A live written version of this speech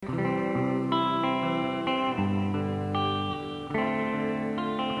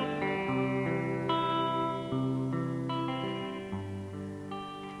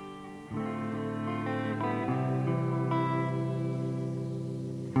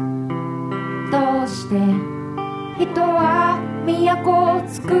どうして人は都を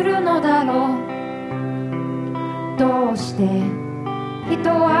作るのだろう。どうして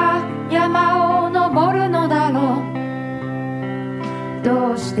人は山を登るのだろう。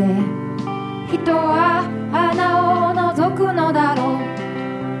どうして人は花を覗くのだろ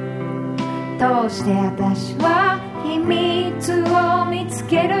う。どうして私は秘密を見つ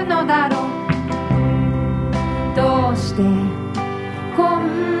けるのだろう。どうしてこ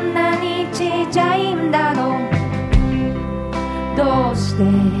んなにちっちゃいんだろう。どうして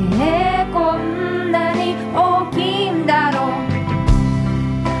こんなに大きいんだろう。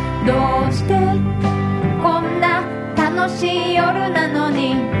どうしてこんな楽しい夜なの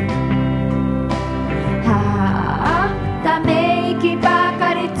に、はあ、ため息ば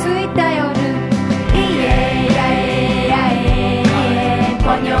かりついた夜。イエイヤエヤエ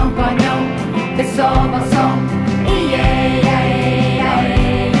ポニョンポニョンベソボソ。イエイヤエヤエ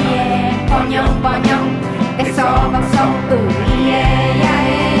ポニョンポニョンベソボソ。イエイヤ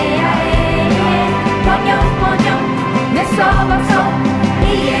エヤエポニョンポニョンベソボソ。イエ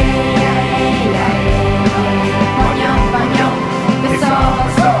イヤエヤエポニョンポニョンベソボ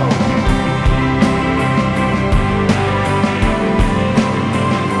ソ。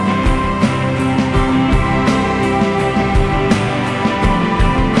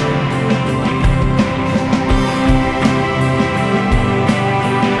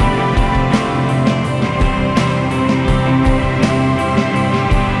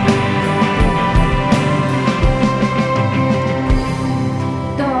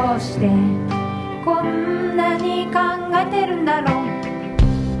こんなに考えてるんだろう。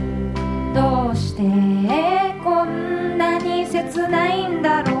どうしてこんなに切ないん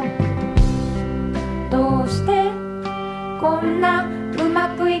だろう。どうしてこんなうま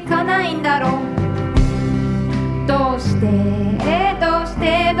くいかないんだろう。どうして